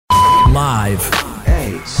Live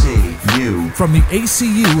ACU. from the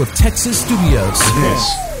ACU of Texas Studios.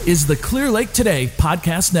 This is the Clear Lake Today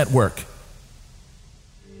Podcast Network.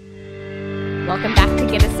 Welcome back to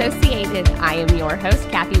Get Associated. I am your host,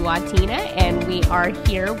 Kathy Watina, and we are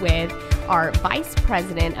here with our Vice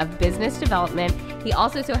President of Business Development. He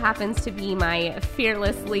also so happens to be my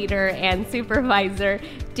fearless leader and supervisor,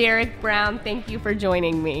 Derek Brown. Thank you for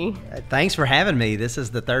joining me. Thanks for having me. This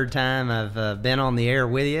is the third time I've been on the air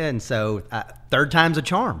with you, and so third time's a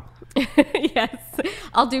charm. Yes,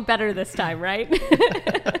 I'll do better this time, right?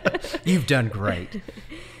 You've done great.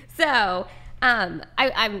 So,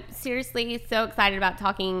 I'm seriously so excited about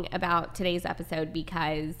talking about today's episode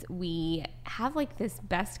because we have like this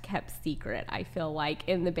best kept secret, I feel like,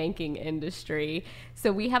 in the banking industry.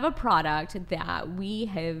 So we have a product that we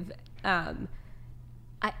have,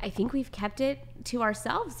 I think we've kept it to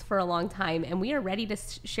ourselves for a long time, and we are ready to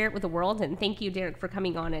share it with the world. And thank you, Derek, for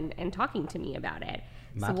coming on and talking to me about it.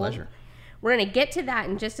 My pleasure. We're going to get to that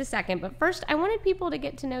in just a second, but first I wanted people to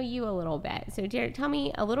get to know you a little bit. So Derek, tell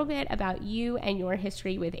me a little bit about you and your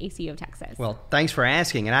history with ACU of Texas. Well, thanks for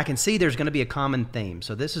asking, and I can see there's going to be a common theme.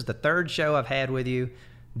 So this is the third show I've had with you.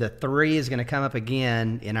 The 3 is going to come up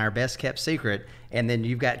again in our best kept secret, and then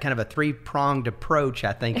you've got kind of a 3-pronged approach,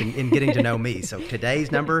 I think, in getting to know me. So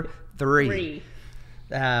today's number 3.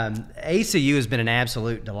 ACU has been an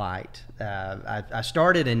absolute delight. I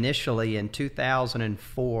started initially in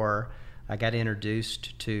 2004. I got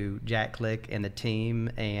introduced to Jack Click and the team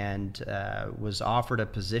and was offered a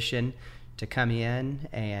position to come in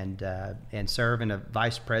and serve in a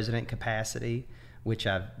vice president capacity, which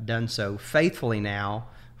I've done so faithfully now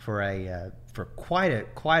for quite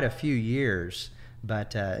a few years.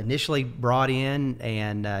 But initially brought in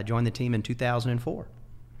and joined the team in 2004.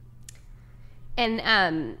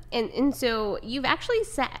 And so you've actually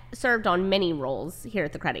served on many roles here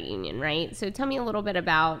at the credit union, right? So tell me a little bit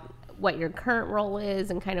about what your current role is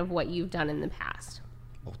and kind of what you've done in the past.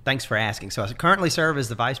 Well, thanks for asking. So I currently serve as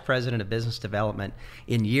the Vice President of Business Development.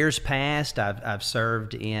 In years past, I've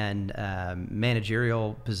served in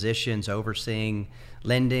managerial positions overseeing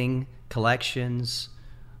lending, collections,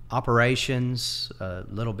 operations, a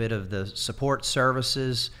little bit of the support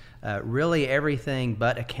services, really everything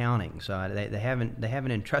but accounting. So they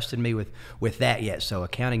haven't entrusted me with that yet. So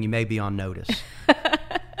accounting, you may be on notice.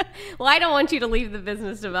 Well, I don't want you to leave the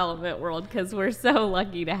business development world because we're so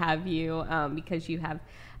lucky to have you because you have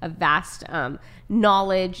a vast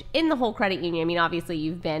knowledge in the whole credit union. I mean, obviously,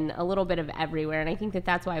 you've been a little bit of everywhere, and I think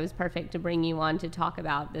that's why it was perfect to bring you on to talk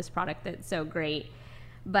about this product that's so great.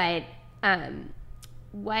 But So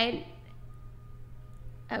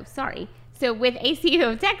with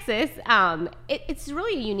ACU of Texas, it's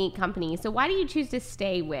really a unique company. So why do you choose to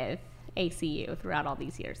stay with ACU throughout all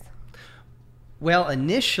these years? Well,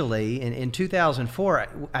 initially in 2004,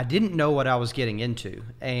 I didn't know what I was getting into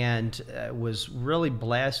and was really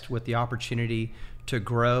blessed with the opportunity to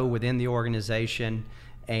grow within the organization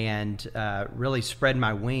and really spread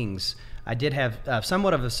my wings. I did have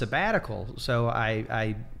somewhat of a sabbatical, so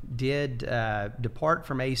I did depart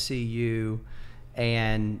from ACU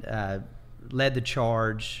and led the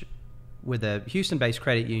charge with a Houston-based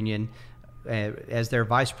credit union as their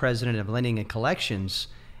vice president of lending and collections,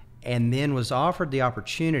 and then was offered the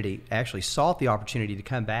opportunity, actually sought the opportunity to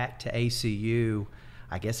come back to ACU,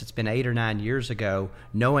 I guess it's been 8 or 9 years ago,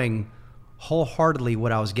 knowing wholeheartedly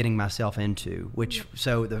what I was getting myself into,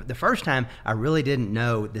 so the first time I really didn't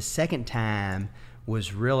know. The second time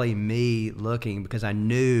was really me looking because I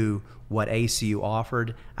knew what ACU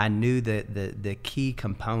offered. I knew the key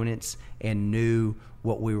components and knew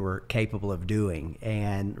what we were capable of doing,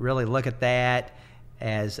 and really look at that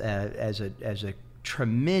as a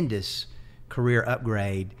tremendous career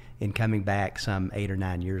upgrade in coming back some 8 or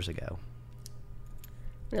 9 years ago.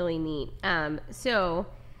 Really neat. So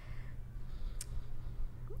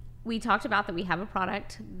we talked about that we have a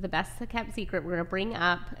product, the best kept secret. We're going to bring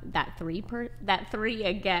up that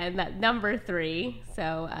number 3.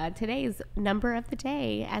 So today's number of the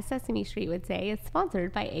day, as Sesame Street would say, is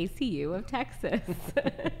sponsored by ACU of Texas.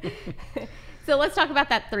 So let's talk about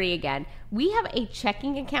that 3 again. We have a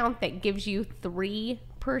checking account that gives you 3%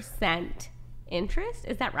 interest.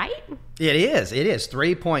 Is that right? It is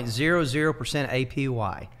 3.00%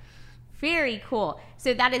 APY. Very cool.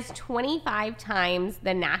 So that is 25 times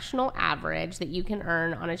the national average that you can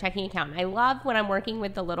earn on a checking account. And I love when I'm working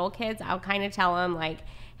with the little kids, I'll kind of tell them like,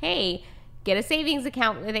 hey, get a savings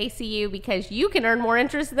account with ACU because you can earn more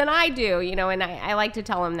interest than I do, and I like to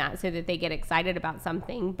tell them that so that they get excited about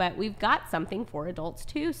something. But we've got something for adults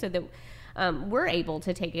too, so that we're able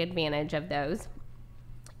to take advantage of those.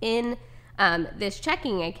 In this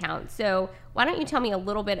checking account. So why don't you tell me a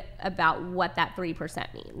little bit about what that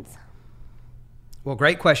 3% means? Well,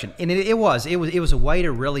 great question. And it was a way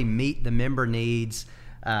to really meet the member needs.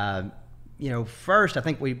 First, I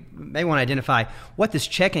think we may want to identify what this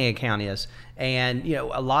checking account is. And,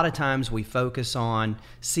 a lot of times we focus on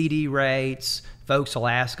CD rates. Folks will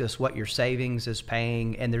ask us what your savings is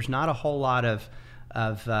paying, and there's not a whole lot of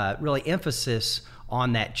really emphasis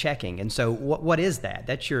on that checking. And so what is that?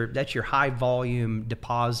 That's your high volume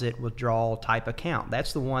deposit withdrawal type account.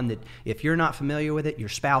 That's the one that if you're not familiar with it, your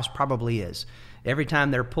spouse probably is. Every time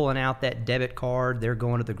they're pulling out that debit card, they're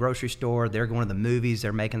going to the grocery store, they're going to the movies,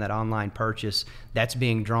 they're making that online purchase, that's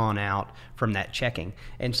being drawn out from that checking.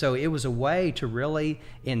 And so it was a way to really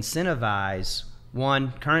incentivize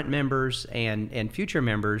current members and future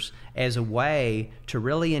members as a way to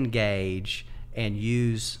really engage and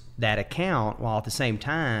use that account while at the same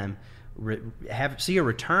time see a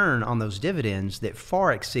return on those dividends that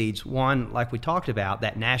far exceeds one, like we talked about,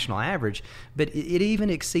 that national average, but it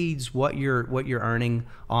even exceeds what you're earning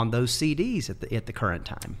on those CDs at the current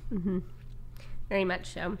time. Mm-hmm. Very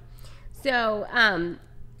much so. So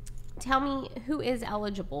tell me, who is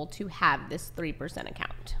eligible to have this 3%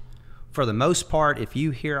 account? For the most part, if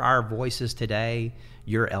you hear our voices today,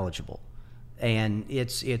 you're eligible. And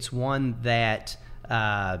it's one that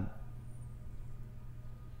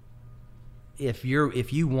if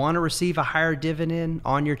you want to receive a higher dividend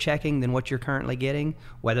on your checking than what you're currently getting,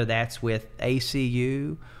 whether that's with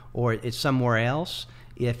ACU or it's somewhere else,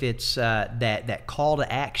 if it's that call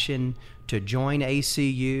to action to join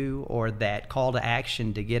ACU or that call to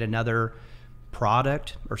action to get another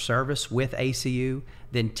product or service with ACU,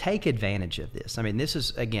 then take advantage of this. I mean, this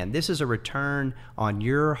is a return on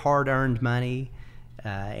your hard-earned money,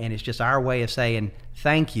 and it's just our way of saying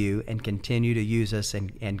thank you and continue to use us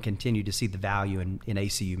and continue to see the value in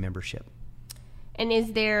ACU membership. And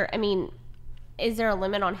is there a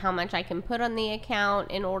limit on how much I can put on the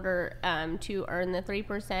account in order to earn the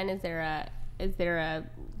 3%? Is there a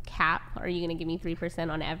cap? Are you going to give me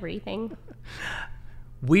 3% on everything?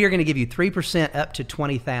 We are going to give you 3% up to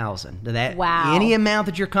 $20,000. Wow. Any amount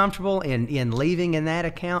that you're comfortable in leaving in that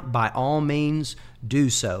account, by all means, do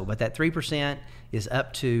so. But that 3% is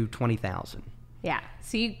up to $20,000. Yeah.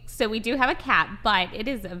 So we do have a cap, but it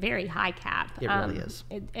is a very high cap. It really is.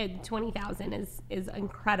 $20,000 is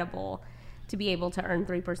incredible to be able to earn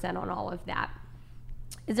 3% on all of that.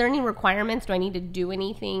 Is there any requirements? Do I need to do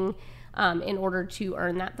anything in order to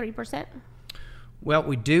earn that 3%? Well,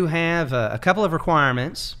 we do have a couple of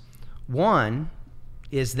requirements. One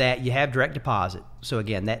is that you have direct deposit. So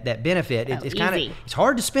again, that benefit, it's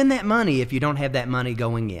hard to spend that money if you don't have that money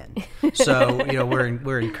going in. So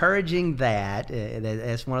we're encouraging that.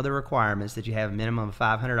 That's one of the requirements, that you have a minimum of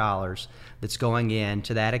 $500 that's going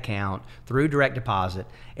into that account through direct deposit,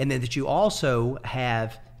 and then that you also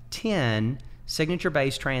have 10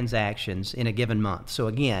 signature-based transactions in a given month. So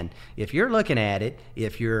again, if you're looking at it,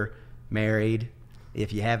 if you're married,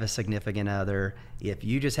 if you have a significant other, if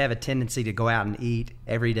you just have a tendency to go out and eat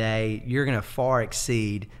every day, you're going to far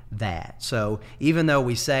exceed that. So even though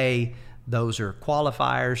we say those are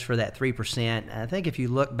qualifiers for that 3%, I think if you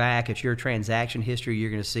look back at your transaction history,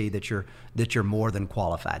 you're going to see that you're more than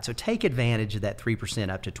qualified. So take advantage of that 3%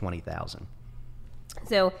 up to $20,000.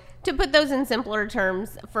 So to put those in simpler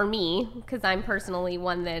terms for me, because I'm personally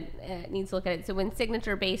one that needs to look at it. So when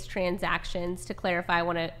signature-based transactions, to clarify, I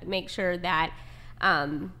want to make sure that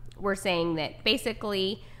we're saying that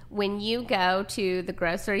basically when you go to the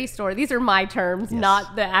grocery store, these are my terms, yes,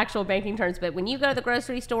 not the actual banking terms, but when you go to the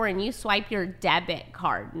grocery store and you swipe your debit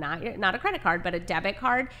card, not a credit card, but a debit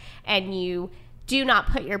card, and you do not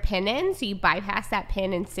put your PIN in, so you bypass that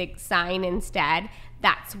PIN and sign instead,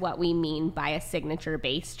 that's what we mean by a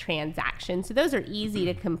signature-based transaction. So those are easy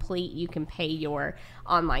to complete. You can pay your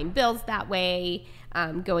online bills that way,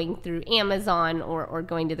 going through Amazon or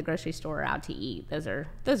going to the grocery store or out to eat. Those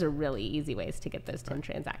are really easy ways to get those 10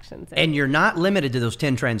 transactions in. And you're not limited to those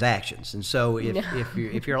 10 transactions. And so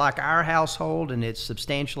if you're like our household and it's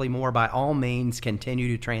substantially more, by all means, continue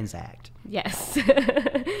to transact. Yes,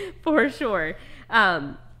 for sure.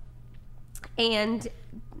 And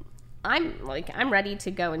I'm ready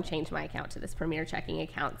to go and change my account to this Premier Checking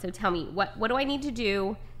account. So tell me, what do I need to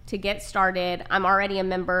do to get started? I'm already a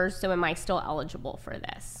member, so am I still eligible for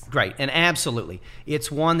this? Great, and absolutely.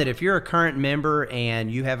 It's one that if you're a current member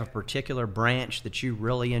and you have a particular branch that you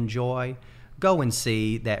really enjoy, go and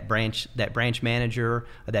see that branch manager,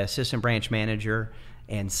 or that assistant branch manager,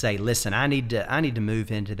 and say, listen, I need to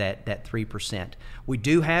move into that 3%. We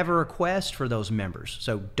do have a request for those members,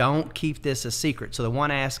 so don't keep this a secret. So the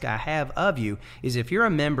one ask I have of you is, if you're a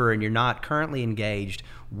member and you're not currently engaged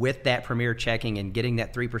with that Premier Checking and getting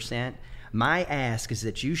that 3%, my ask is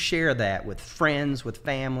that you share that with friends, with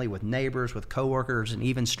family, with neighbors, with coworkers, and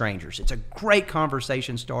even strangers. It's a great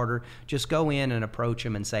conversation starter. Just go in and approach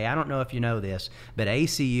them and say, I don't know if you know this, but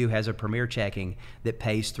ACU has a Premier Checking that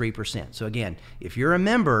pays 3%. So again, if you're a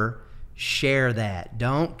member, share that.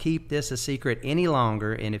 Don't keep this a secret any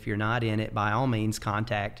longer. And if you're not in it, by all means,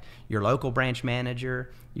 contact your local branch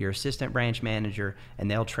manager, your assistant branch manager, and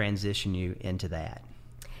they'll transition you into that.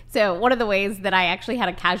 So one of the ways that I actually had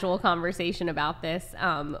a casual conversation about this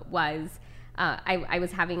was I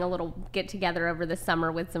was having a little get-together over the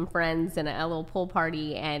summer with some friends and a little pool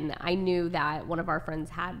party, and I knew that one of our friends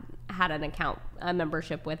had an account, a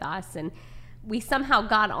membership with us, and we somehow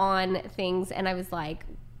got on things, and I was like,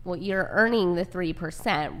 well, you're earning the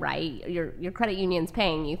 3%, right? Your credit union's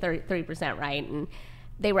paying you 3%, right? And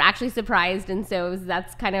they were actually surprised, and so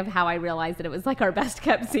that's kind of how I realized that it was like our best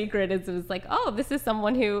kept secret. It was like, oh, this is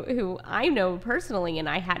someone who I know personally, and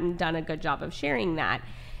I hadn't done a good job of sharing that.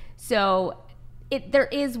 So there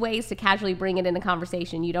is ways to casually bring it into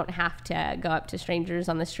conversation. You don't have to go up to strangers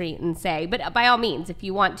on the street and say, but by all means, if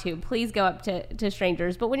you want to, please go up to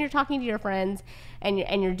strangers. But when you're talking to your friends and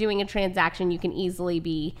you're doing a transaction, you can easily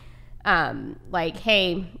be like,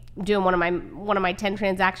 hey, doing one of my 10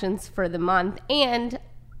 transactions for the month, and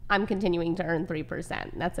I'm continuing to earn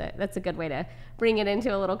 3%. That's a good way to bring it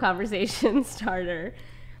into a little conversation starter.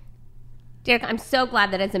 Derek, I'm so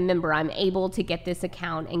glad that as a member, I'm able to get this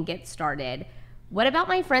account and get started. What about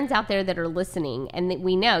my friends out there that are listening? And that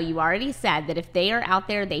we know you already said that if they are out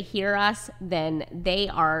there, they hear us, then they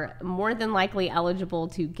are more than likely eligible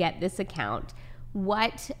to get this account.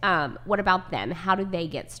 What about them? How do they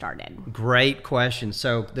get started? Great question.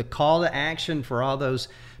 So the call to action for all those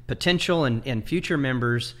potential and future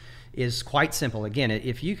members is quite simple. Again,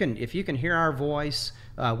 if you can hear our voice,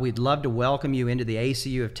 we'd love to welcome you into the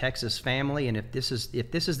ACU of Texas family. And if this is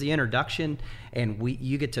the introduction, and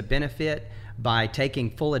you get to benefit by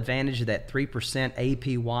taking full advantage of that 3%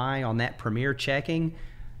 APY on that Premier Checking,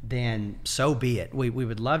 then so be it. We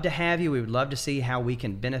would love to have you. We would love to see how we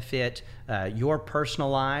can benefit your personal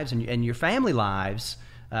lives and your family lives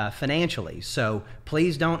financially. So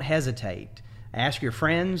please don't hesitate. Ask your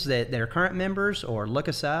friends that are current members, or look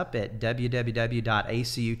us up at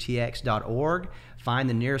www.acutx.org. Find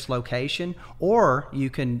the nearest location, or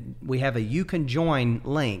we have a You Can Join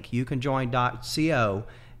link, youcanjoin.co.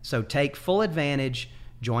 So take full advantage.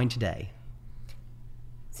 Join today.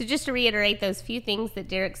 So just to reiterate those few things that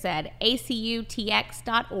Derek said,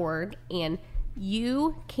 acutx.org and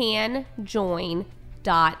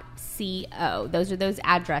youcanjoin.co. Those are those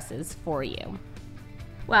addresses for you.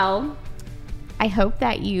 Well, I hope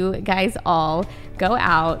that you guys all go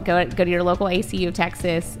to your local ACU of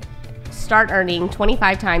Texas, start earning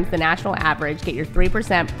 25 times the national average, get your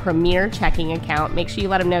 3% Premier Checking account. Make sure you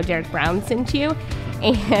let them know Derek Brown sent you,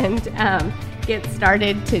 and get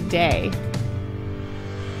started today.